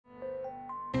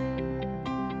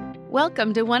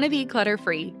Welcome to Wanna Be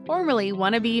Clutter-Free, formerly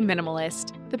Wanna Be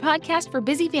Minimalist, the podcast for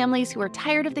busy families who are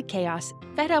tired of the chaos,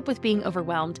 fed up with being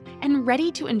overwhelmed, and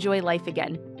ready to enjoy life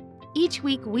again. Each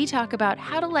week, we talk about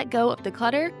how to let go of the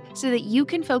clutter so that you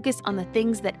can focus on the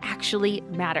things that actually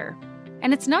matter.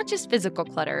 And it's not just physical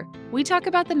clutter. We talk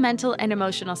about the mental and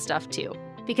emotional stuff too,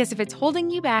 because if it's holding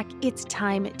you back, it's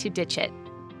time to ditch it.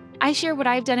 I share what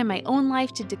I've done in my own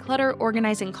life to declutter,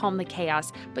 organize, and calm the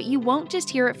chaos, but you won't just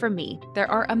hear it from me. There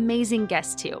are amazing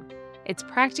guests too. It's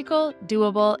practical,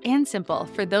 doable, and simple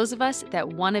for those of us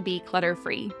that want to be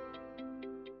clutter-free.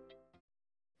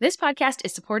 This podcast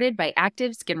is supported by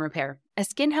Active Skin Repair, a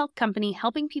skin health company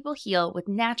helping people heal with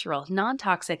natural,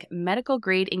 non-toxic,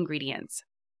 medical-grade ingredients.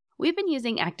 We've been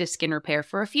using Active Skin Repair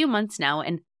for a few months now,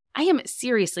 and I am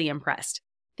seriously impressed.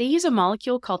 They use a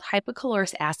molecule called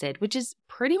hypochlorous acid, which is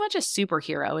pretty much a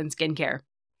superhero in skincare.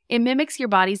 It mimics your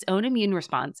body's own immune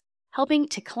response, helping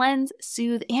to cleanse,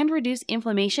 soothe, and reduce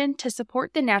inflammation to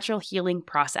support the natural healing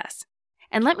process.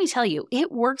 And let me tell you,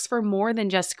 it works for more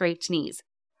than just scraped knees.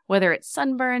 Whether it's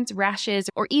sunburns, rashes,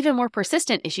 or even more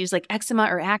persistent issues like eczema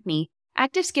or acne,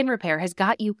 Active Skin Repair has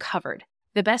got you covered.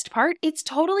 The best part? It's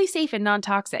totally safe and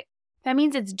non-toxic. That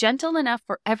means it's gentle enough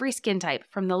for every skin type,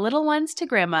 from the little ones to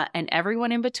grandma and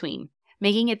everyone in between,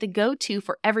 making it the go-to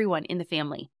for everyone in the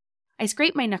family. I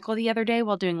scraped my knuckle the other day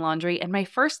while doing laundry, and my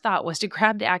first thought was to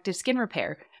grab the Active Skin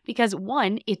Repair because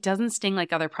 1, it doesn't sting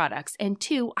like other products, and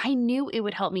 2, I knew it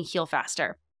would help me heal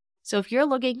faster. So if you're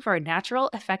looking for a natural,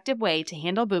 effective way to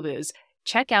handle boo-boos,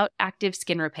 check out Active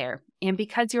Skin Repair. And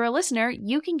because you're a listener,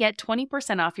 you can get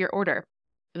 20% off your order.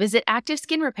 Visit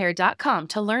ActiveSkinRepair.com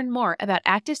to learn more about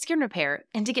Active Skin Repair,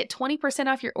 and to get 20%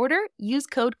 off your order, use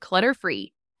code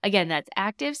CLUTTERFREE. Again, that's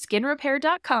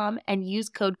ActiveSkinRepair.com and use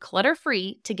code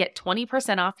CLUTTERFREE to get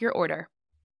 20% off your order.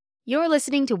 You're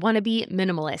listening to Wanna Be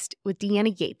Minimalist with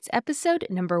Deanna Yates, episode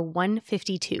number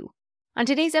 152. On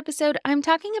today's episode, I'm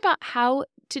talking about how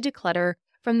to declutter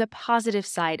from the positive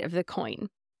side of the coin.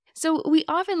 So we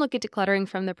often look at decluttering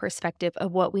from the perspective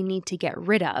of what we need to get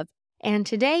rid of. And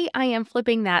today I am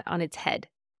flipping that on its head.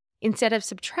 Instead of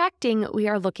subtracting, we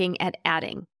are looking at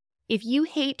adding. If you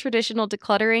hate traditional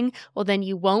decluttering, well, then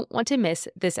you won't want to miss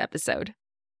this episode.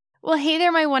 Well, hey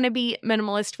there, my wannabe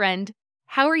minimalist friend.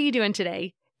 How are you doing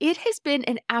today? It has been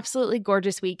an absolutely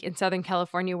gorgeous week in Southern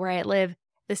California where I live.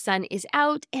 The sun is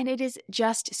out and it is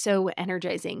just so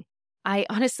energizing. I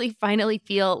honestly finally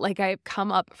feel like I've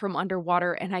come up from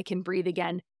underwater and I can breathe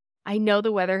again. I know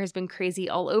the weather has been crazy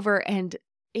all over, and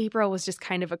April was just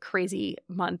kind of a crazy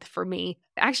month for me.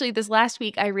 Actually, this last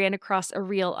week, I ran across a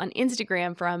reel on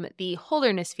Instagram from the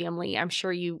Holderness family. I'm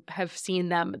sure you have seen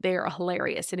them. They're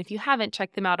hilarious. And if you haven't,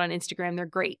 check them out on Instagram. They're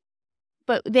great.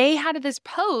 But they had this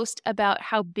post about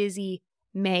how busy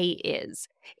May is.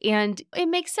 And it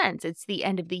makes sense. It's the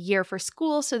end of the year for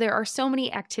school, so there are so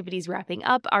many activities wrapping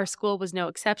up. Our school was no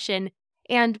exception.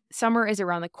 And summer is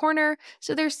around the corner,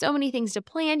 so there's so many things to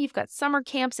plan. You've got summer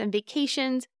camps and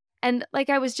vacations. And like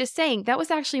I was just saying, that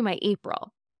was actually my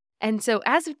April. And so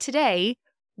as of today,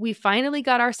 we finally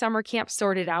got our summer camp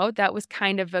sorted out. That was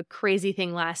kind of a crazy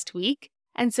thing last week.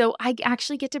 And so I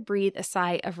actually get to breathe a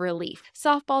sigh of relief.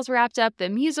 Softball's wrapped up. The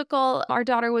musical our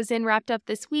daughter was in wrapped up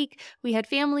this week. We had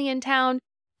family in town.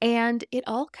 And it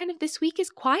all kind of this week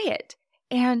is quiet.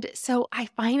 And so I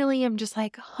finally am just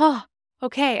like,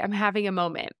 okay, I'm having a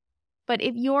moment. But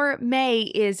if your May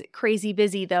is crazy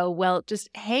busy though, well, just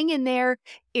hang in there.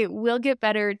 It will get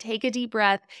better. Take a deep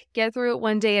breath, get through it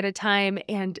one day at a time.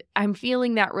 And I'm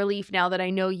feeling that relief now that I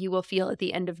know you will feel at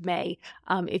the end of May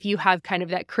if you have kind of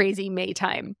that crazy May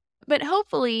time. But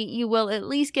hopefully you will at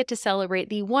least get to celebrate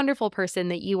the wonderful person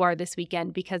that you are this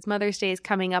weekend, because Mother's Day is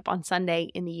coming up on Sunday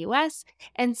in the US.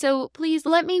 And so please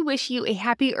let me wish you a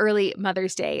happy early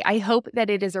Mother's Day. I hope that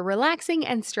it is a relaxing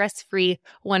and stress-free,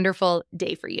 wonderful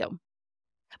day for you.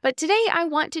 But today I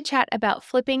want to chat about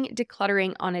flipping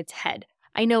decluttering on its head.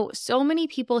 I know so many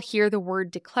people hear the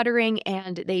word decluttering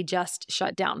and they just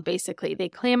shut down, basically. They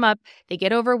clam up, they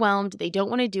get overwhelmed, they don't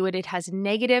want to do it. It has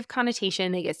negative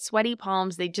connotation. They get sweaty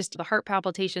palms, the heart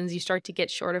palpitations, you start to get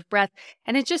short of breath.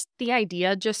 And it's just the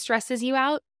idea just stresses you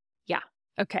out. Yeah,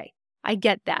 okay, I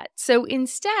get that. So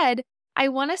instead, I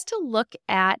want us to look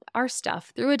at our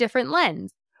stuff through a different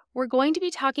lens. We're going to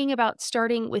be talking about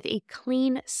starting with a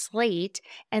clean slate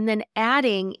and then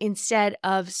adding instead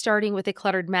of starting with a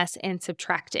cluttered mess and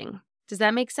subtracting. Does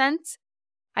that make sense?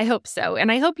 I hope so. And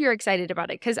I hope you're excited about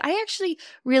it because I actually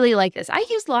really like this. I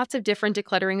use lots of different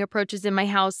decluttering approaches in my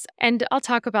house, and I'll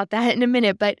talk about that in a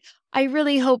minute, but I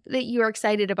really hope that you're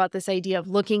excited about this idea of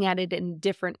looking at it in a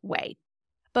different way.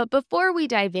 But before we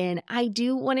dive in, I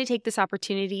do want to take this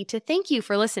opportunity to thank you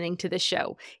for listening to the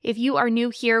show. If you are new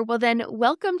here, well then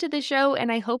welcome to the show,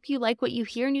 and I hope you like what you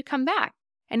hear and you come back.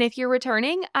 And if you're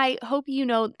returning, I hope you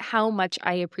know how much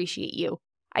I appreciate you.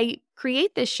 I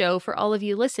create this show for all of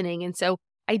you listening, and so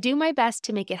I do my best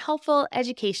to make it helpful,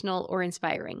 educational, or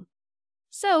inspiring.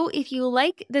 So if you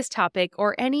like this topic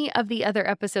or any of the other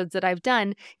episodes that I've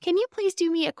done, can you please do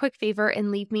me a quick favor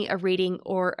and leave me a rating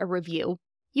or a review?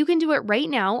 You can do it right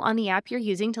now on the app you're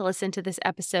using to listen to this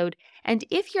episode. And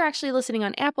if you're actually listening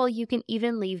on Apple, you can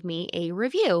even leave me a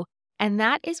review. And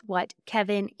that is what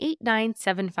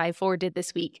Kevin89754 did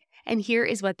this week. And here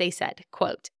is what they said,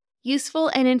 quote, "Useful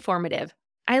and informative.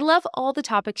 I love all the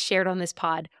topics shared on this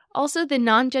pod. Also the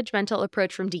non-judgmental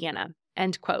approach from Deanna."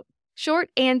 End quote. Short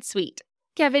and sweet.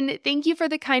 Kevin, thank you for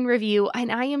the kind review,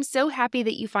 and I am so happy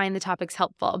that you find the topics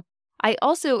helpful. I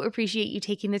also appreciate you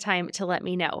taking the time to let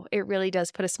me know. It really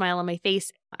does put a smile on my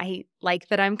face. I like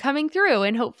that I'm coming through,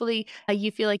 and hopefully you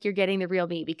feel like you're getting the real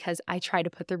me because I try to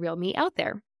put the real me out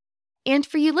there. And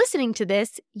for you listening to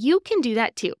this, you can do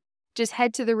that too. Just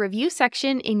head to the review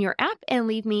section in your app and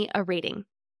leave me a rating.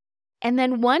 And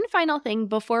then one final thing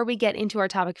before we get into our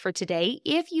topic for today,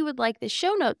 if you would like the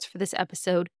show notes for this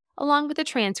episode, along with a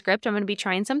transcript, I'm going to be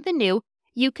trying something new.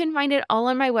 You can find it all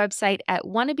on my website at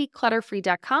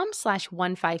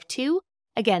wannabeclutterfree.com/152.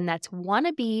 Again, that's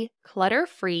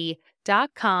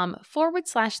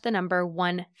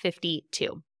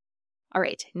wannabeclutterfree.com/152. All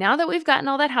right, now that we've gotten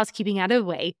all that housekeeping out of the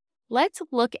way, let's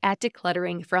look at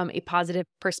decluttering from a positive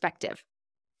perspective.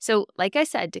 So, like I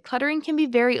said, decluttering can be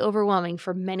very overwhelming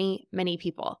for many, many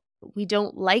people. We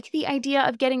don't like the idea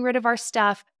of getting rid of our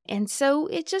stuff. And so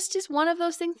it just is one of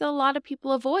those things that a lot of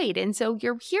people avoid. And so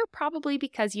you're here probably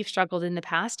because you've struggled in the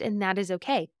past, and that is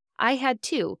okay. I had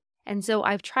too. And so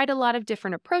I've tried a lot of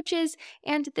different approaches,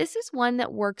 and this is one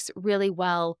that works really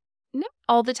well. Not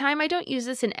all the time. I don't use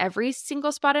this in every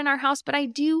single spot in our house, but I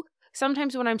do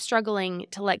sometimes when I'm struggling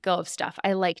to let go of stuff.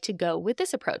 I like to go with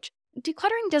this approach.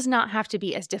 Decluttering does not have to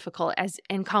be as difficult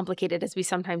and complicated as we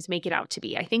sometimes make it out to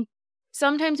be. I think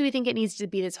sometimes we think it needs to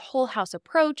be this whole house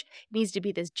approach. It needs to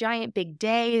be this giant big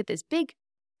day, this big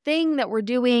thing that we're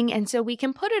doing. And so we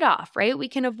can put it off, right? We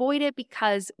can avoid it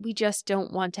because we just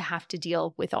don't want to have to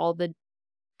deal with all the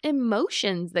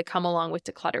emotions that come along with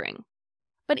decluttering.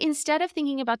 But instead of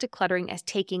thinking about decluttering as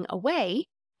taking away,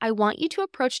 I want you to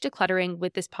approach decluttering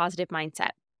with this positive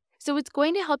mindset. So it's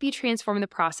going to help you transform the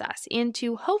process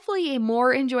into hopefully a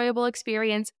more enjoyable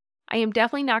experience. I am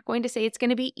definitely not going to say it's going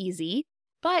to be easy,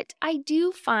 but I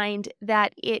do find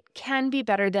that it can be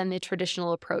better than the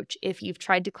traditional approach if you've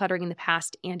tried decluttering in the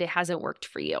past and it hasn't worked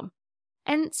for you.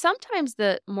 And sometimes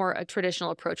the more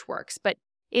traditional approach works, but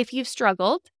if you've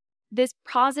struggled, this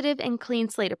positive and clean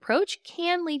slate approach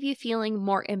can leave you feeling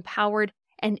more empowered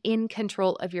and in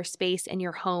control of your space and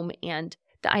your home and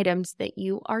the items that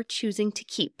you are choosing to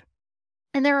keep.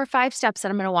 And there are 5 steps that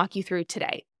I'm going to walk you through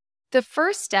today. The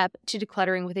first step to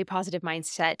decluttering with a positive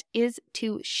mindset is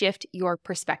to shift your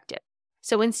perspective.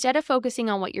 So instead of focusing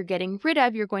on what you're getting rid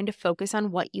of, you're going to focus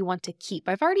on what you want to keep.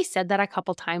 I've already said that a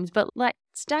couple times, but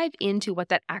let's dive into what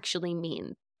that actually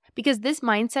means, because this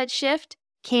mindset shift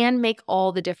can make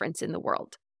all the difference in the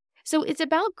world. So it's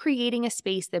about creating a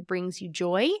space that brings you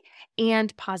joy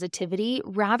and positivity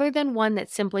rather than one that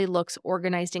simply looks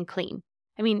organized and clean.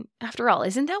 I mean, after all,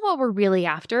 isn't that what we're really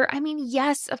after? I mean,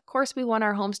 yes, of course we want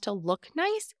our homes to look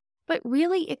nice, but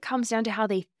really it comes down to how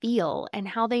they feel and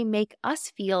how they make us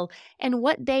feel and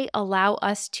what they allow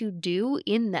us to do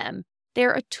in them.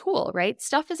 They're a tool, right?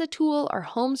 Stuff is a tool, our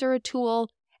homes are a tool.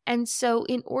 And so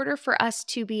in order for us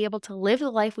to be able to live the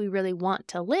life we really want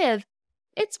to live,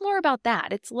 it's more about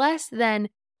that. It's less than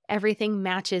everything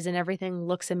matches and everything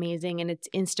looks amazing and it's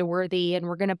Insta-worthy and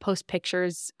we're going to post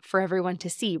pictures for everyone to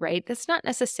see, right? That's not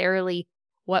necessarily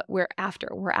what we're after.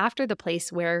 We're after the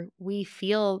place where we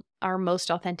feel our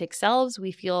most authentic selves.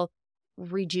 We feel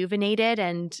rejuvenated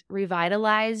and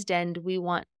revitalized, and we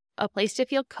want a place to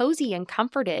feel cozy and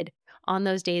comforted on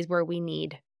those days where we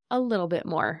need a little bit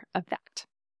more of that.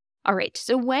 All right,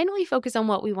 so when we focus on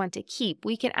what we want to keep,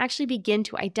 we can actually begin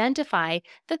to identify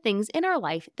the things in our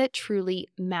life that truly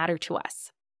matter to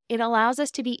us. It allows us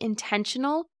to be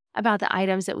intentional about the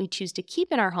items that we choose to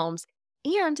keep in our homes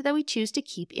and that we choose to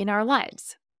keep in our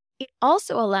lives. It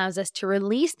also allows us to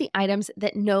release the items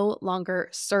that no longer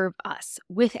serve us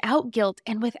without guilt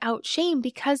and without shame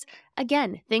because,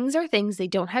 again, things are things, they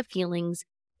don't have feelings,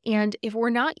 and if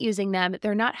we're not using them,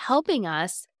 they're not helping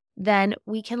us, then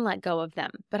we can let go of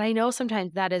them. But I know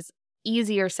sometimes that is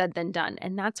easier said than done,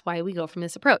 and that's why we go from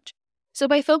this approach. So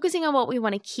by focusing on what we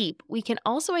want to keep, we can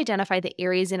also identify the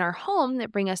areas in our home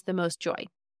that bring us the most joy.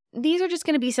 these are just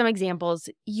going to be some examples.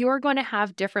 You're going to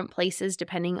have different places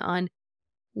depending on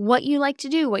what you like to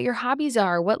do, what your hobbies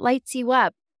are, what lights you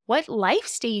up, what life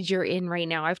stage you're in right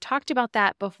now. I've talked about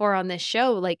that before on this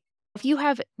show. Like if you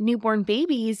have newborn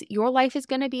babies, your life is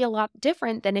going to be a lot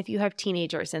different than if you have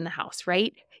teenagers in the house,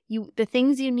 right? The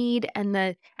things you need and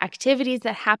the activities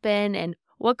that happen and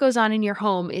what goes on in your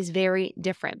home is very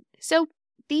different. So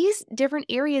these different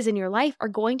areas in your life are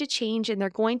going to change and they're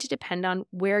going to depend on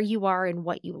where you are and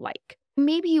what you like.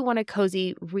 Maybe you want a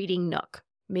cozy reading nook.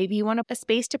 Maybe you want a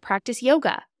space to practice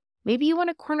yoga. Maybe you want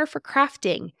a corner for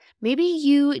crafting. Maybe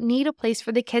you need a place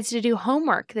for the kids to do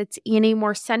homework that's in a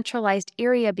more centralized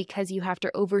area because you have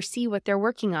to oversee what they're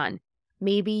working on.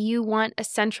 Maybe you want a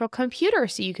central computer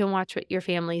so you can watch what your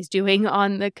family's doing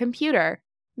on the computer.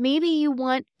 Maybe you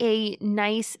want a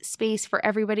nice space for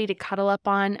everybody to cuddle up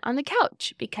on the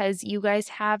couch because you guys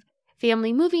have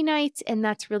family movie nights and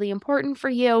that's really important for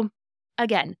you.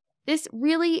 Again, this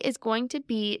really is going to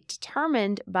be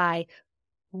determined by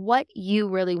what you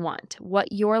really want,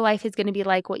 what your life is going to be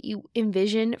like, what you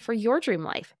envision for your dream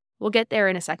life. We'll get there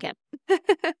in a second.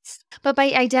 But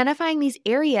by identifying these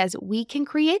areas, we can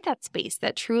create that space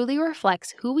that truly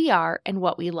reflects who we are and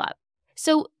what we love.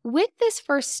 So with this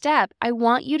first step, I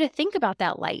want you to think about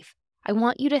that life. I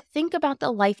want you to think about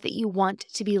the life that you want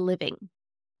to be living.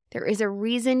 There is a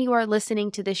reason you are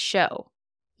listening to this show.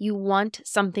 You want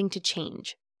something to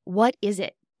change. What is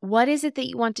it? What is it that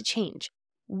you want to change?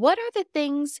 What are the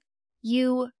things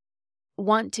you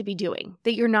want to be doing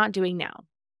that you're not doing now?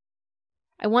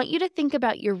 I want you to think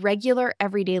about your regular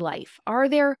everyday life. Are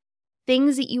there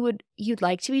things that you'd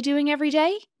like to be doing every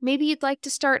day? Maybe you'd like to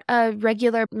start a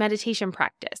regular meditation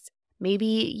practice. Maybe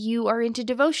you are into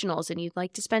devotionals and you'd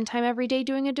like to spend time every day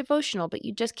doing a devotional, but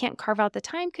you just can't carve out the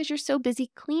time because you're so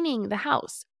busy cleaning the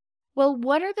house. Well,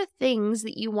 what are the things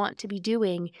that you want to be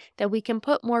doing that we can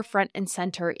put more front and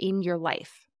center in your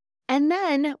life? And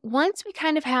then once we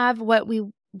kind of have what we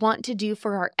want to do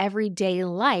for our everyday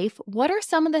life, what are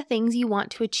some of the things you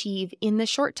want to achieve in the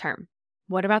short term?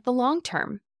 What about the long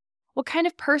term? What kind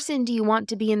of person do you want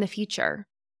to be in the future?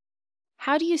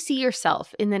 How do you see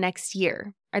yourself in the next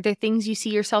year? Are there things you see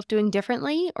yourself doing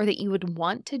differently or that you would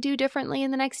want to do differently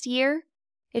in the next year?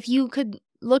 If you could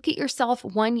look at yourself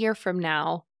 1 year from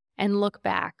now and look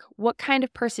back, what kind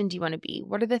of person do you want to be?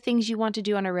 What are the things you want to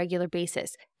do on a regular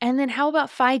basis? And then how about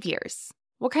 5 years?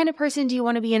 What kind of person do you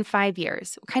want to be in 5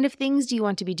 years? What kind of things do you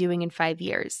want to be doing in 5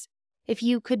 years? If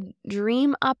you could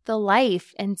dream up the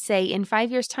life and say, in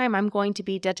 5 years' time, I'm going to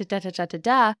be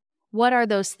da-da-da-da-da-da-da, what are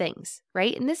those things,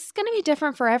 right? And this is going to be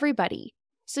different for everybody.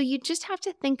 So you just have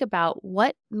to think about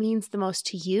what means the most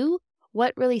to you,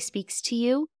 what really speaks to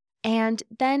you, and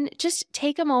then just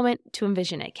take a moment to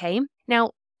envision it, okay?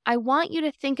 Now, I want you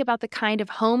to think about the kind of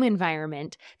home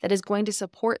environment that is going to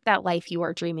support that life you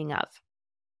are dreaming of.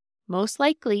 Most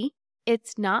likely,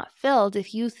 it's not filled,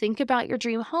 if you think about your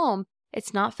dream home,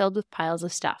 it's not filled with piles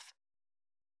of stuff.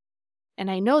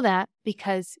 And I know that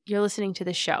because you're listening to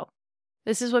this show.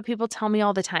 This is what people tell me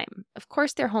all the time. Of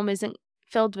course, their home isn't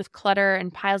filled with clutter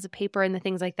and piles of paper and the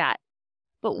things like that.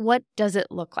 But what does it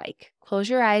look like? Close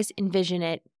your eyes, envision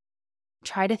it.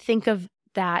 Try to think of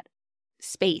that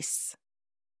space.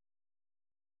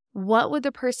 What would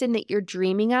the person that you're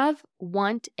dreaming of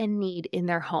want and need in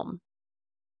their home?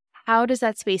 How does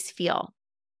that space feel?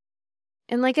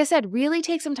 And like I said, really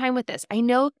take some time with this. I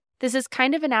know this is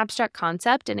kind of an abstract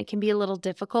concept and it can be a little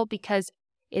difficult because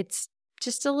it's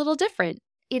just a little different.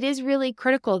 It is really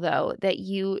critical, though, that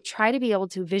you try to be able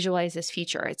to visualize this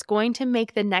future. It's going to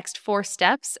make the next 4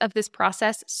 steps of this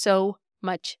process so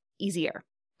much easier,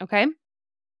 okay?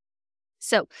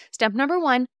 So step number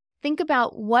 1, think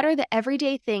about what are the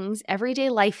everyday things, everyday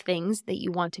life things that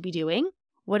you want to be doing.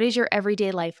 What is your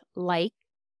everyday life like?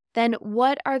 Then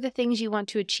what are the things you want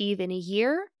to achieve in a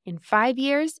year, in 5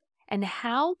 years, and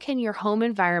how can your home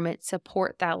environment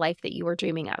support that life that you are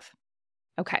dreaming of?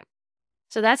 Okay,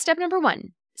 so that's step number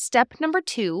 1. Step number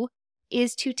 2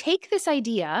 is to take this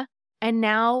idea and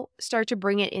now start to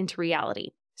bring it into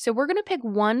reality. So we're going to pick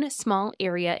one small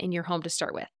area in your home to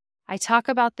start with. I talk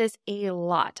about this a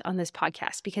lot on this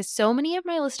podcast because so many of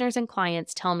my listeners and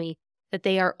clients tell me that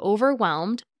they are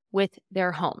overwhelmed with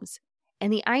their homes.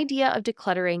 And the idea of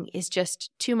decluttering is just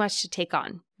too much to take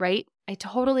on, right? I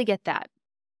totally get that.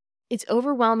 It's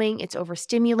overwhelming, it's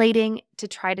overstimulating to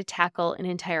try to tackle an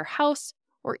entire house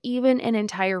or even an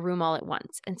entire room all at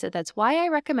once. And so that's why I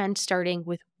recommend starting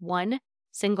with one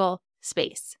single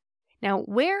space. Now,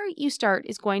 where you start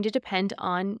is going to depend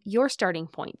on your starting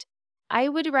point. I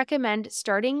would recommend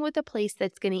starting with a place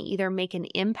that's going to either make an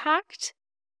impact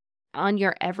on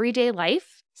your everyday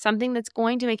life something that's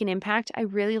going to make an impact. I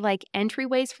really like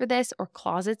entryways for this or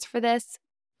closets for this.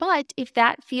 But if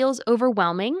that feels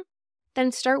overwhelming,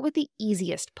 then start with the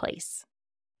easiest place.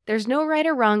 There's no right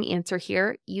or wrong answer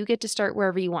here. You get to start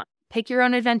wherever you want. Pick your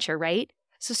own adventure, right?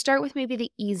 So start with maybe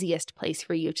the easiest place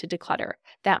for you to declutter.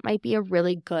 That might be a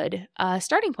really good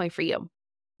starting point for you.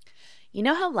 You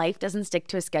know how life doesn't stick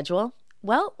to a schedule?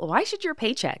 Well, why should your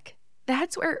paycheck?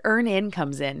 That's where EarnIn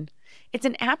comes in. It's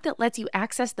an app that lets you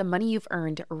access the money you've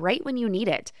earned right when you need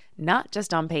it, not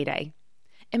just on payday.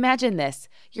 Imagine this.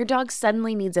 Your dog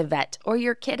suddenly needs a vet, or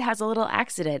your kid has a little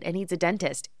accident and needs a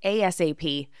dentist,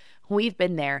 ASAP. We've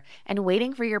been there, and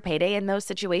waiting for your payday in those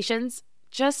situations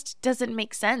just doesn't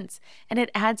make sense, and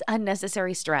it adds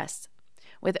unnecessary stress.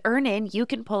 With EarnIn, you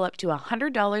can pull up to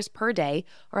 $100 per day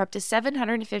or up to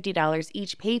 $750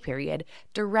 each pay period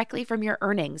directly from your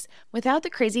earnings without the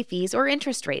crazy fees or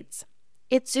interest rates.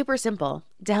 It's super simple.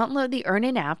 Download the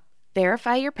EarnIn app,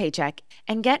 verify your paycheck,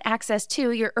 and get access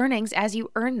to your earnings as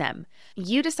you earn them.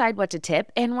 You decide what to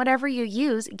tip, and whatever you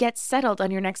use gets settled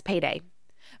on your next payday.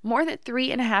 More than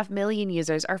 3.5 million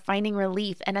users are finding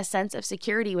relief and a sense of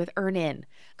security with EarnIn,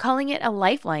 calling it a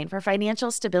lifeline for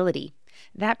financial stability.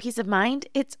 That peace of mind,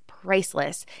 it's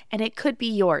priceless, and it could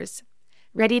be yours.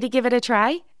 Ready to give it a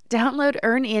try? Download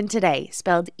EarnIn today,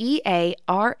 spelled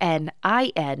EARNIN,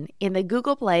 in the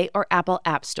Google Play or Apple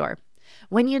App Store.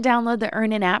 When you download the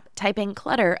EarnIn app, type in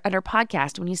Clutter under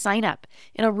podcast when you sign up.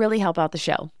 It'll really help out the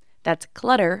show. That's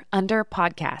Clutter under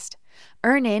podcast.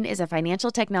 EarnIn is a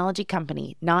financial technology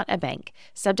company, not a bank.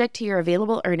 Subject to your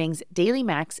available earnings, daily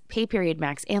max, pay period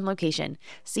max, and location.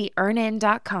 See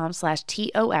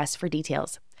earnin.com/TOS for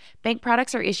details. Bank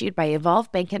products are issued by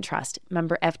Evolve Bank and Trust,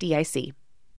 member FDIC.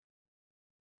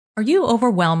 Are you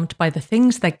overwhelmed by the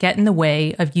things that get in the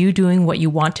way of you doing what you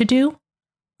want to do?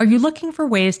 Are you looking for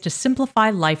ways to simplify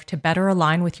life to better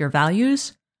align with your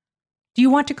values? Do you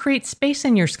want to create space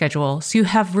in your schedule so you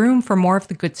have room for more of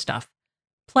the good stuff?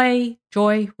 Play,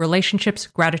 joy, relationships,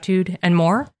 gratitude, and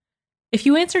more? If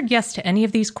you answered yes to any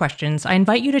of these questions, I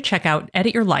invite you to check out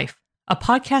Edit Your Life, a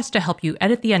podcast to help you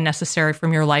edit the unnecessary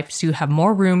from your life so you have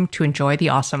more room to enjoy the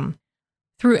awesome.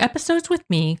 Through episodes with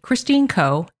me, Christine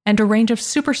Coe, and a range of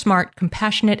super smart,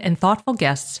 compassionate, and thoughtful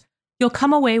guests, you'll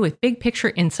come away with big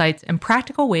picture insights and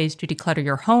practical ways to declutter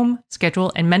your home,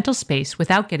 schedule, and mental space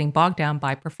without getting bogged down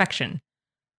by perfection.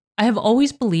 I have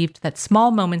always believed that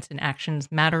small moments and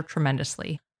actions matter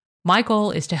tremendously. My goal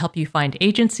is to help you find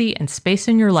agency and space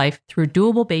in your life through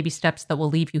doable baby steps that will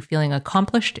leave you feeling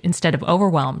accomplished instead of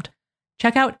overwhelmed.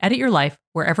 Check out Edit Your Life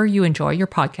wherever you enjoy your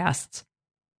podcasts.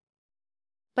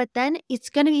 But then it's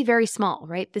going to be very small,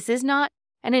 right? This is not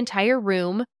an entire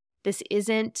room. This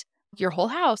isn't your whole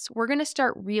house. We're going to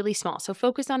start really small. So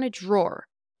focus on a drawer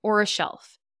or a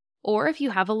shelf. Or if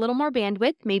you have a little more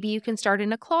bandwidth, maybe you can start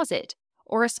in a closet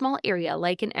or a small area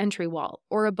like an entry wall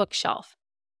or a bookshelf.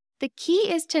 The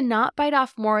key is to not bite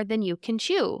off more than you can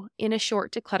chew in a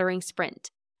short decluttering sprint.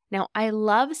 Now, I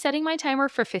love setting my timer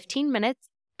for 15 minutes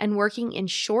and working in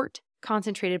short,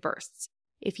 concentrated bursts.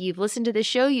 If you've listened to this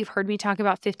show, you've heard me talk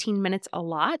about 15 minutes a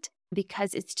lot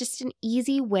because it's just an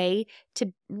easy way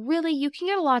to really, you can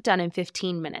get a lot done in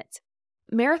 15 minutes.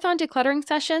 Marathon decluttering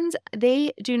sessions,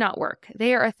 they do not work.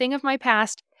 They are a thing of my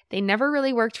past. They never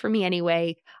really worked for me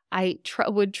anyway. I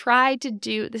would try to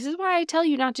do, this is why I tell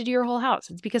you not to do your whole house.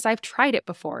 It's because I've tried it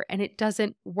before and it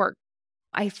doesn't work.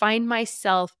 I find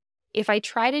myself, if I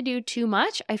try to do too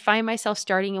much, I find myself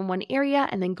starting in one area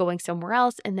and then going somewhere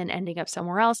else and then ending up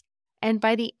somewhere else. And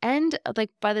by the end,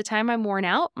 by the time I'm worn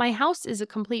out, my house is a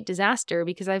complete disaster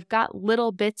because I've got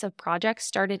little bits of projects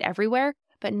started everywhere,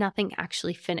 but nothing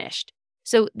actually finished.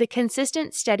 So the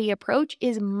consistent, steady approach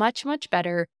is much, much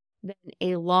better than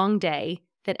a long day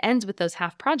that ends with those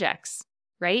half projects,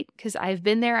 right? Because I've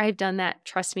been there, I've done that.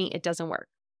 Trust me, it doesn't work.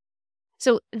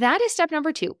 So that is step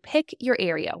number 2. Pick your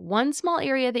area, one small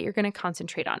area that you're going to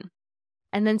concentrate on.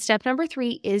 And then step number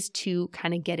 3 is to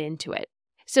kind of get into it.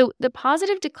 So the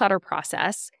positive declutter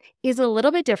process is a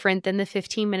little bit different than the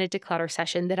 15-minute declutter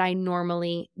session that I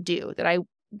normally do, that I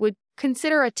would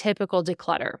consider a typical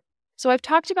declutter. So I've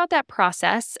talked about that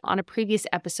process on a previous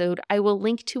episode. I will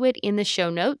link to it in the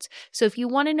show notes. So if you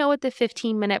want to know what the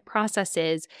 15-minute process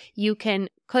is, you can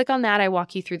click on that. I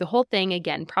walk you through the whole thing.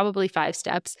 Again, probably 5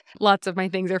 steps. Lots of my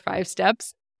things are 5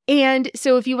 steps. And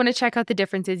so if you want to check out the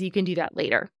differences, you can do that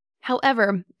later.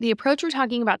 However, the approach we're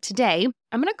talking about today,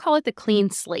 I'm going to call it the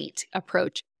clean slate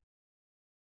approach.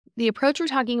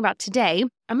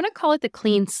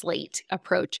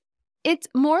 It's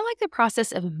more like the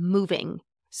process of moving.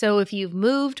 So if you've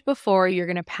moved before, you're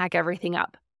going to pack everything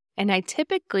up. And I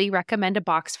typically recommend a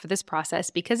box for this process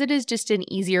because it is just an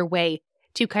easier way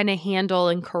to kind of handle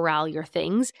and corral your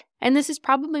things. And this is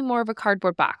probably more of a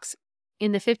cardboard box.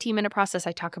 In the 15-minute process,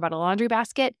 I talk about a laundry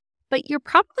basket, but you're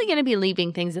probably going to be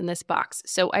leaving things in this box.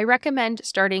 So I recommend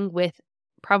starting with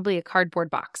probably a cardboard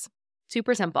box.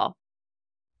 Super simple.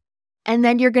 And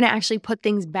then you're going to actually put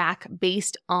things back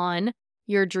based on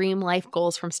your dream life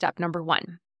goals from step number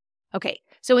 1. Okay,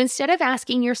 so instead of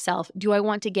asking yourself, do I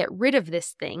want to get rid of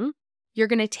this thing? You're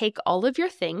going to take all of your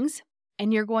things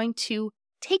and you're going to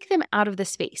take them out of the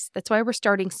space. That's why we're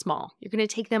starting small. You're going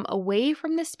to take them away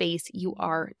from the space you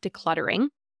are decluttering.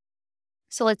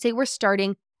 So let's say we're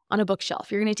starting on a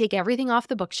bookshelf. You're going to take everything off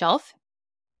the bookshelf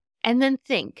and then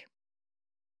think,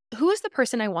 who is the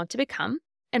person I want to become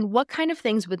and what kind of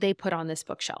things would they put on this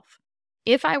bookshelf?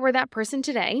 If I were that person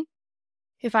today,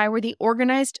 if I were the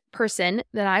organized person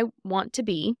that I want to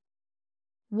be,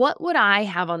 what would I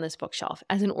have on this bookshelf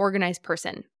as an organized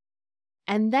person?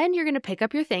 And then you're going to pick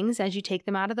up your things as you take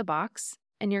them out of the box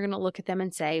and you're going to look at them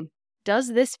and say,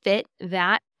 does this fit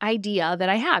that idea that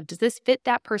I have? Does this fit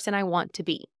that person I want to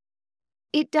be?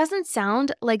 It doesn't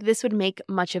sound like this would make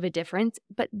much of a difference,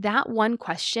 but that one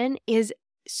question is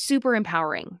super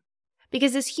empowering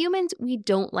because as humans, we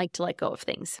don't like to let go of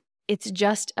things. It's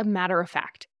just a matter of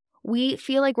fact. We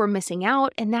feel like we're missing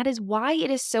out, and that is why it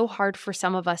is so hard for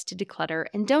some of us to declutter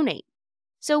and donate.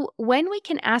 So when we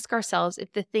can ask ourselves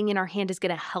if the thing in our hand is going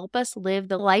to help us live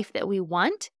the life that we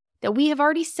want, that we have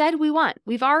already said we want,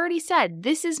 we've already said,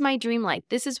 this is my dream life,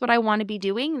 this is what I want to be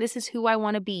doing, this is who I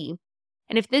want to be.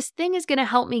 And if this thing is going to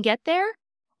help me get there,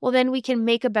 well, then we can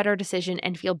make a better decision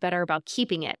and feel better about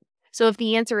keeping it. So if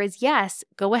the answer is yes,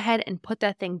 go ahead and put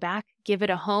that thing back, give it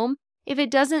a home. If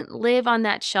it doesn't live on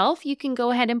that shelf, you can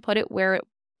go ahead and put it where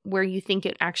you think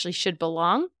it actually should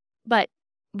belong. But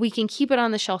we can keep it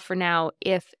on the shelf for now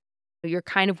if you're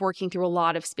kind of working through a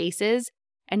lot of spaces,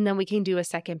 and then we can do a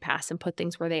second pass and put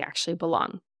things where they actually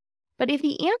belong. But if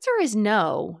the answer is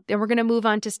no, then we're going to move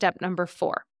on to step number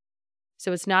 4.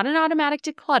 So it's not an automatic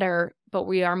declutter, but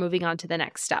we are moving on to the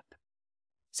next step.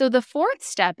 So the 4th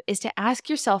step is to ask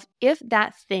yourself if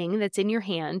that thing that's in your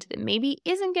hand that maybe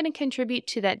isn't going to contribute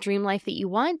to that dream life that you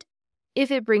want,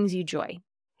 if it brings you joy.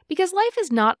 Because life is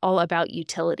not all about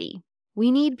utility.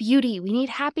 We need beauty, we need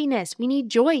happiness, we need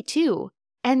joy too.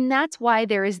 And that's why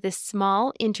there is this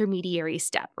small intermediary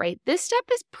step, right? This step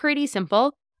is pretty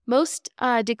simple. Most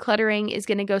decluttering is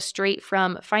going to go straight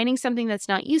from finding something that's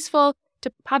not useful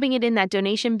to popping it in that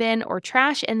donation bin or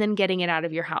trash and then getting it out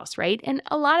of your house, right? And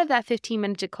a lot of that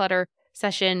 15-minute declutter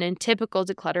session and typical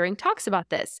decluttering talks about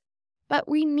this. But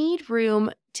we need room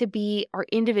to be our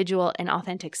individual and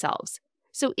authentic selves.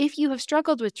 So if you have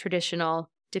struggled with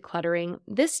traditional decluttering,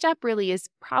 this step really is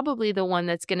probably the one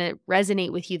that's going to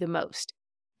resonate with you the most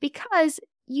because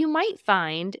you might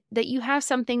find that you have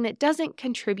something that doesn't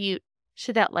contribute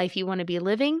to that life you want to be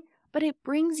living, but it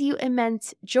brings you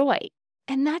immense joy.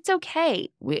 And that's okay.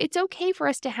 It's okay for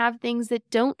us to have things that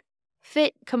don't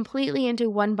fit completely into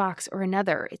one box or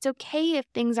another. It's okay if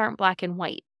things aren't black and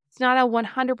white. It's not a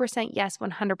 100% yes,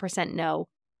 100% no.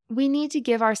 We need to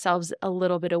give ourselves a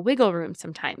little bit of wiggle room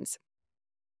sometimes.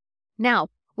 Now,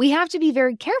 we have to be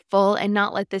very careful and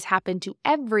not let this happen to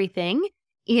everything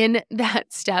in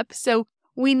that step. So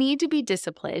we need to be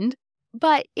disciplined.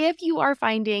 But if you are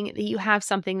finding that you have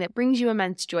something that brings you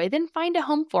immense joy, then find a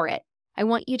home for it. I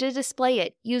want you to display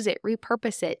it, use it,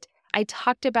 repurpose it. I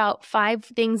talked about 5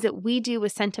 things that we do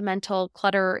with sentimental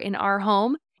clutter in our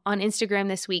home on Instagram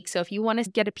this week. So if you want to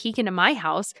get a peek into my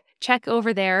house, check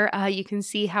over there. You can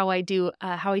see how I deal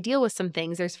with some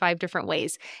things. There's 5 different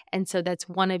ways. And so that's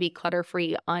Wanna Be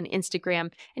Clutter-Free on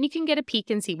Instagram. And you can get a peek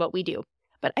and see what we do.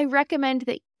 But I recommend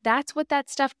that that's what that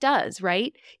stuff does,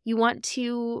 right? You want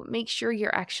to make sure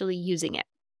you're actually using it.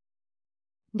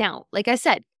 Now, like I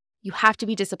said, you have to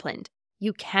be disciplined.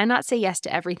 You cannot say yes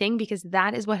to everything because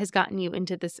that is what has gotten you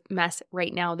into this mess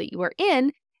right now that you are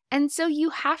in. And so you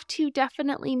have to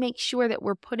definitely make sure that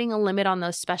we're putting a limit on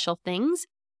those special things.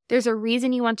 There's a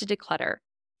reason you want to declutter.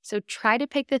 So try to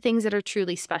pick the things that are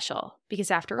truly special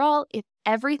because after all, if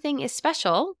everything is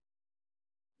special,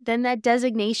 then that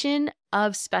designation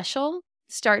of special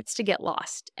starts to get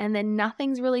lost and then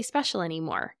nothing's really special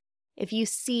anymore. If you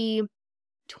see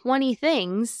 20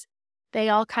 things, they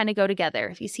all kind of go together.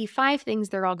 If you see 5 things,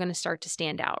 they're all going to start to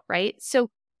stand out, right? So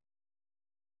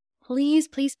please,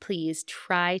 please, please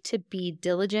try to be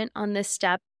diligent on this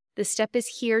step. This step is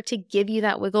here to give you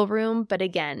that wiggle room. But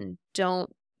again,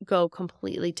 don't go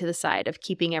completely to the side of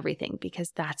keeping everything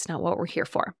because that's not what we're here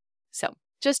for. So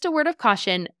just a word of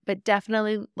caution, but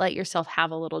definitely let yourself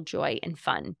have a little joy and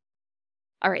fun.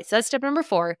 All right, so that's step number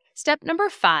 4. Step number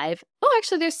 5. Oh,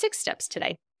 actually, there's 6 steps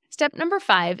today. Step number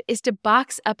 5 is to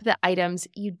box up the items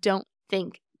you don't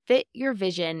think fit your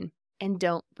vision and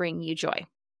don't bring you joy.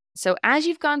 So as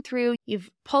you've gone through, you've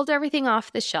pulled everything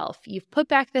off the shelf, you've put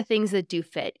back the things that do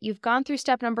fit, you've gone through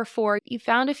step number 4, you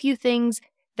found a few things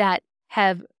that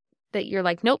you're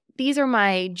like, nope, these are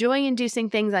my joy-inducing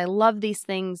things. I love these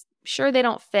things. Sure, they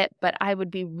don't fit, but I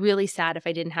would be really sad if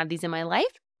I didn't have these in my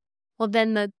life. Well,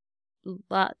 then the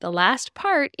last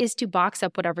part is to box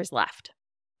up whatever's left.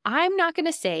 I'm not going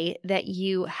to say that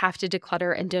you have to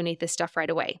declutter and donate this stuff right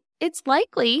away. It's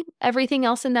likely everything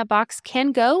else in that box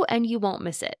can go and you won't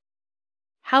miss it.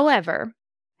 However,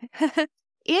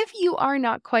 if you are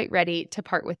not quite ready to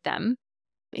part with them,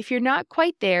 if you're not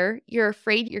quite there, you're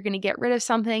afraid you're going to get rid of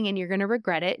something and you're going to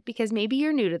regret it because maybe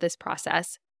you're new to this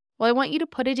process, well, I want you to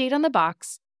put a date on the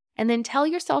box and then tell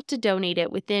yourself to donate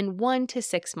it within 1 to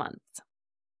 6 months.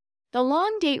 The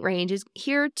long date range is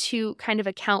here to kind of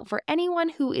account for anyone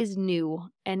who is new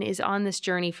and is on this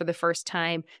journey for the first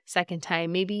time, second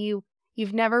time. Maybe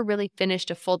you've never really finished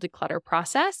a full declutter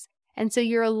process, and so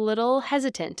you're a little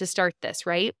hesitant to start this,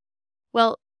 right?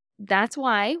 Well, that's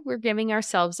why we're giving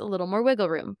ourselves a little more wiggle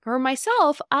room. For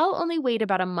myself, I'll only wait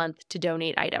about a month to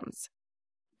donate items.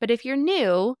 But if you're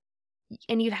new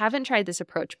and you haven't tried this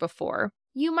approach before,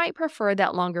 you might prefer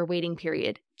that longer waiting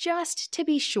period just to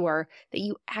be sure that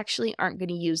you actually aren't going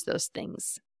to use those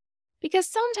things. Because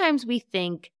sometimes we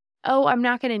think, oh, I'm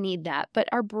not going to need that. But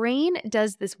our brain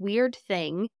does this weird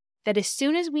thing that as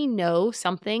soon as we know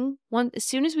something, as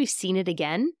soon as we've seen it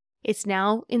again, it's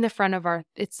now in the front of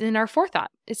it's in our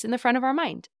forethought. It's in the front of our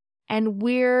mind. And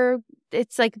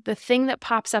it's like the thing that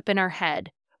pops up in our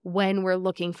head when we're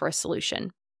looking for a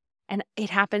solution. And it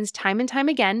happens time and time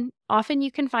again. Often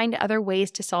you can find other ways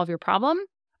to solve your problem,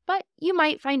 but you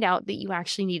might find out that you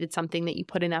actually needed something that you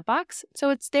put in that box. So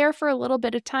it's there for a little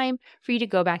bit of time for you to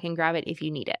go back and grab it if you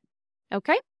need it.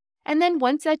 Okay? And then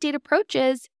once that date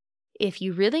approaches, if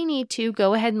you really need to,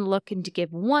 go ahead and look and to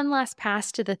give one last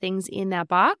pass to the things in that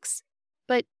box.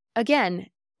 But again,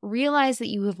 realize that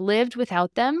you have lived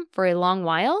without them for a long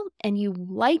while and you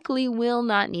likely will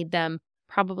not need them.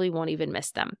 Probably won't even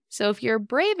miss them. So if you're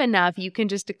brave enough, you can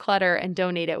just declutter and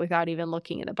donate it without even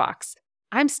looking in the box.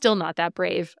 I'm still not that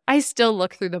brave. I still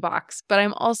look through the box, but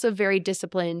I'm also very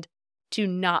disciplined to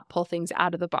not pull things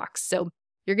out of the box. So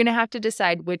you're going to have to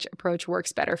decide which approach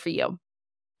works better for you.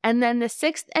 And then the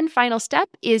 6th and final step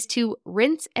is to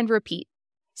rinse and repeat.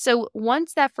 So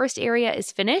once that first area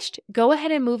is finished, go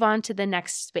ahead and move on to the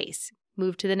next space.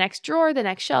 Move to the next drawer, the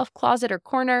next shelf, closet, or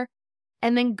corner,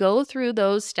 and then go through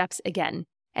those steps again.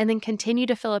 And then continue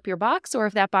to fill up your box, or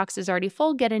if that box is already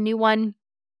full, get a new one.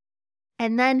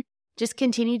 And then just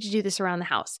continue to do this around the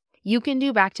house. You can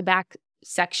do back-to-back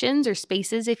sections or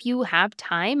spaces if you have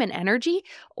time and energy,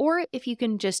 or if you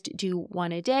can just do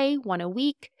one a day, one a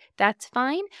week, that's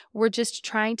fine. We're just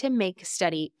trying to make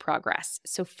steady progress.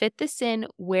 So fit this in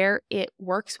where it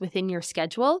works within your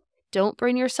schedule. Don't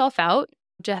burn yourself out.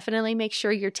 Definitely make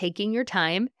sure you're taking your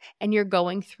time and you're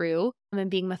going through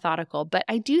and being methodical. But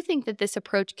I do think that this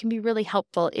approach can be really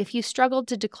helpful if you struggled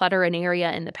to declutter an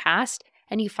area in the past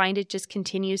and you find it just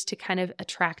continues to kind of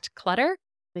attract clutter.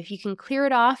 If you can clear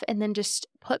it off and then just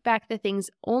put back the things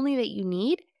only that you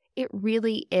need, it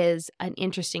really is an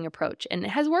interesting approach. And it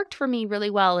has worked for me really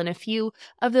well in a few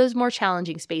of those more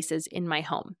challenging spaces in my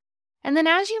home. And then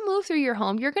as you move through your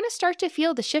home, you're going to start to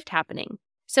feel the shift happening.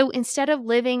 So instead of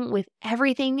living with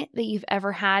everything that you've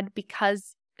ever had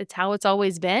because it's how it's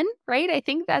always been, right? I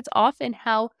think that's often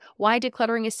why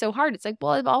decluttering is so hard. It's like,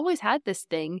 well, I've always had this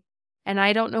thing and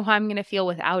I don't know how I'm going to feel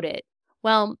without it.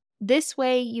 Well, this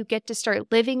way you get to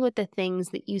start living with the things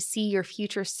that you see your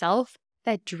future self,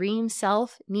 that dream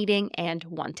self, needing and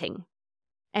wanting.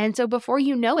 And so before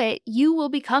you know it, you will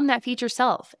become that future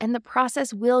self and the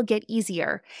process will get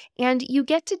easier. And you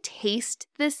get to taste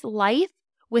this life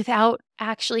without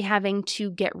actually having to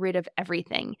get rid of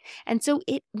everything. And so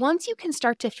once you can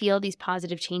start to feel these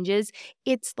positive changes,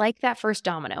 it's like that first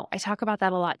domino. I talk about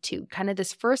that a lot too, kind of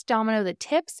this first domino that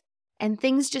tips and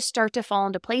things just start to fall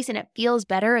into place and it feels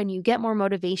better and you get more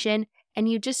motivation and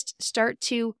you just start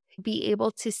to be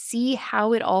able to see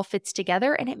how it all fits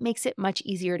together and it makes it much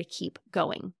easier to keep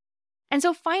going. And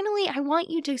so finally, I want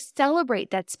you to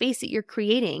celebrate that space that you're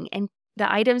creating and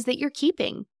the items that you're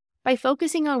keeping. By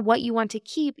focusing on what you want to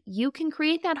keep, you can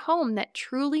create that home that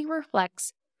truly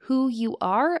reflects who you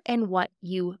are and what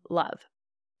you love.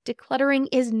 Decluttering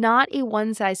is not a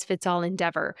one-size-fits-all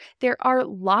endeavor. There are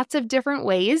lots of different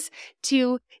ways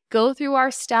to go through our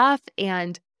stuff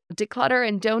and declutter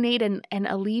and donate and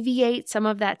alleviate some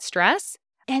of that stress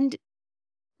and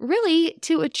really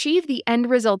to achieve the end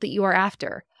result that you are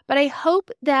after. But I hope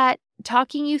that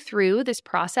talking you through this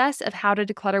process of how to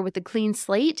declutter with a clean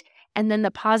slate and then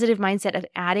the positive mindset of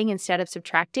adding instead of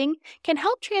subtracting can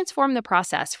help transform the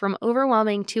process from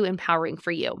overwhelming to empowering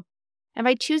for you. And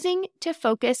by choosing to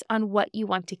focus on what you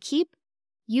want to keep,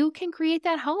 you can create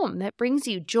that home that brings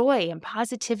you joy and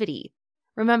positivity.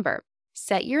 Remember,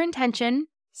 set your intention,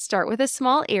 start with a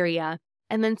small area,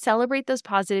 and then celebrate those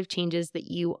positive changes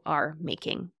that you are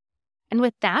making. And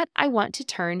with that, I want to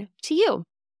turn to you.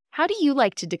 How do you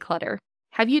like to declutter?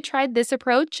 Have you tried this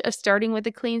approach of starting with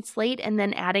a clean slate and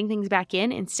then adding things back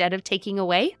in instead of taking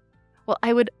away? Well,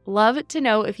 I would love to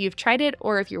know if you've tried it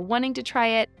or if you're wanting to try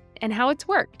it and how it's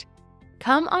worked.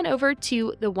 Come on over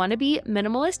to the Wannabe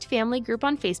Minimalist Family group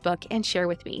on Facebook and share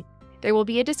with me. There will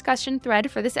be a discussion thread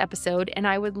for this episode, and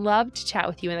I would love to chat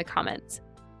with you in the comments.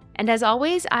 And as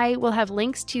always, I will have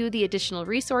links to the additional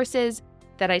resources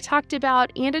that I talked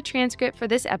about and a transcript for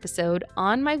this episode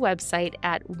on my website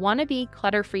at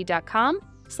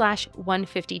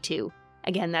wannabeclutterfree.com/152.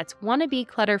 Again, that's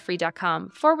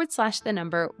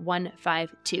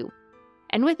wannabeclutterfree.com/152.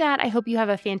 And with that, I hope you have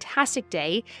a fantastic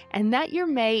day and that your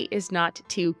May is not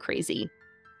too crazy.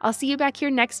 I'll see you back here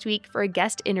next week for a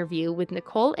guest interview with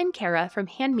Nicole and Kara from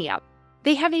Hand Me Up.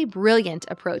 They have a brilliant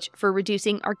approach for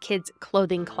reducing our kids'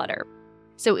 clothing clutter.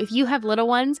 So if you have little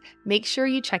ones, make sure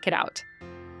you check it out.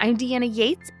 I'm Deanna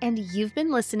Yates, and you've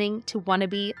been listening to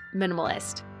Wannabe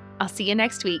Minimalist. I'll see you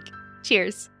next week.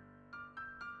 Cheers.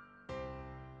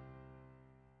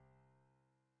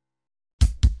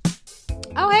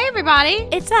 Oh, hey, everybody.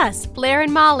 It's us, Blair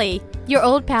and Molly, your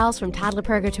old pals from Toddler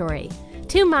Purgatory.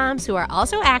 Two moms who are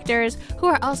also actors, who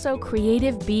are also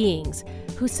creative beings,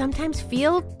 who sometimes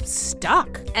feel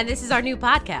stuck. And this is our new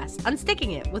podcast,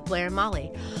 Unsticking It with Blair and Molly.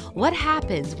 What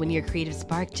happens when your creative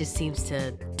spark just seems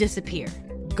to disappear?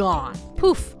 Gone.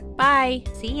 Poof. Bye.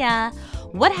 See ya.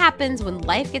 What happens when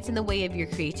life gets in the way of your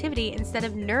creativity instead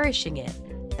of nourishing it?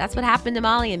 That's what happened to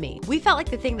Molly and me. We felt like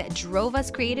the thing that drove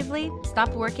us creatively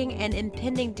stopped working and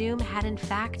impending doom had in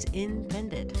fact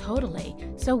impended. Totally.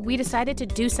 So we decided to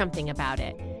do something about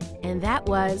it. And that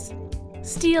was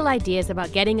steal ideas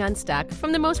about getting unstuck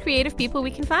from the most creative people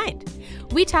we can find.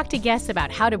 We talked to guests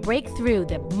about how to break through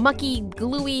the mucky,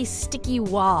 gluey, sticky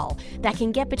wall that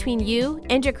can get between you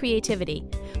and your creativity.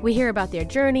 We hear about their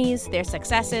journeys, their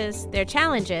successes, their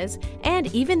challenges, and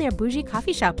even their bougie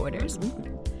coffee shop orders.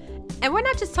 And we're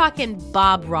not just talking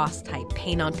Bob Ross type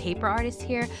paint on paper artists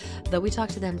here, though we talk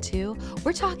to them too.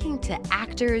 We're talking to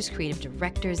actors, creative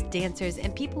directors, dancers,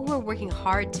 and people who are working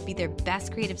hard to be their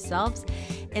best creative selves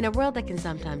in a world that can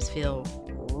sometimes feel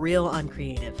real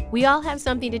uncreative. We all have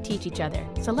something to teach each other,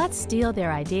 so let's steal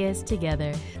their ideas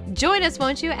together. Join us,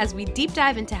 won't you, as we deep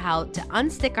dive into how to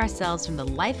unstick ourselves from the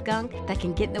life gunk that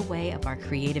can get in the way of our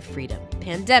creative freedom.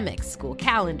 Pandemics, school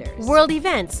calendars, world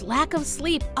events, lack of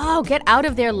sleep. Oh, get out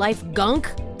of their life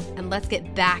gunk. And let's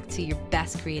get back to your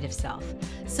best creative self.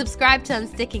 Subscribe to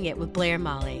Unsticking It with Blair and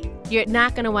Molly. You're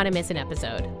not going to want to miss an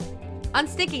episode.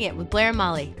 Unsticking It with Blair and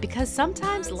Molly, because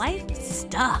sometimes life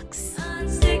sucks.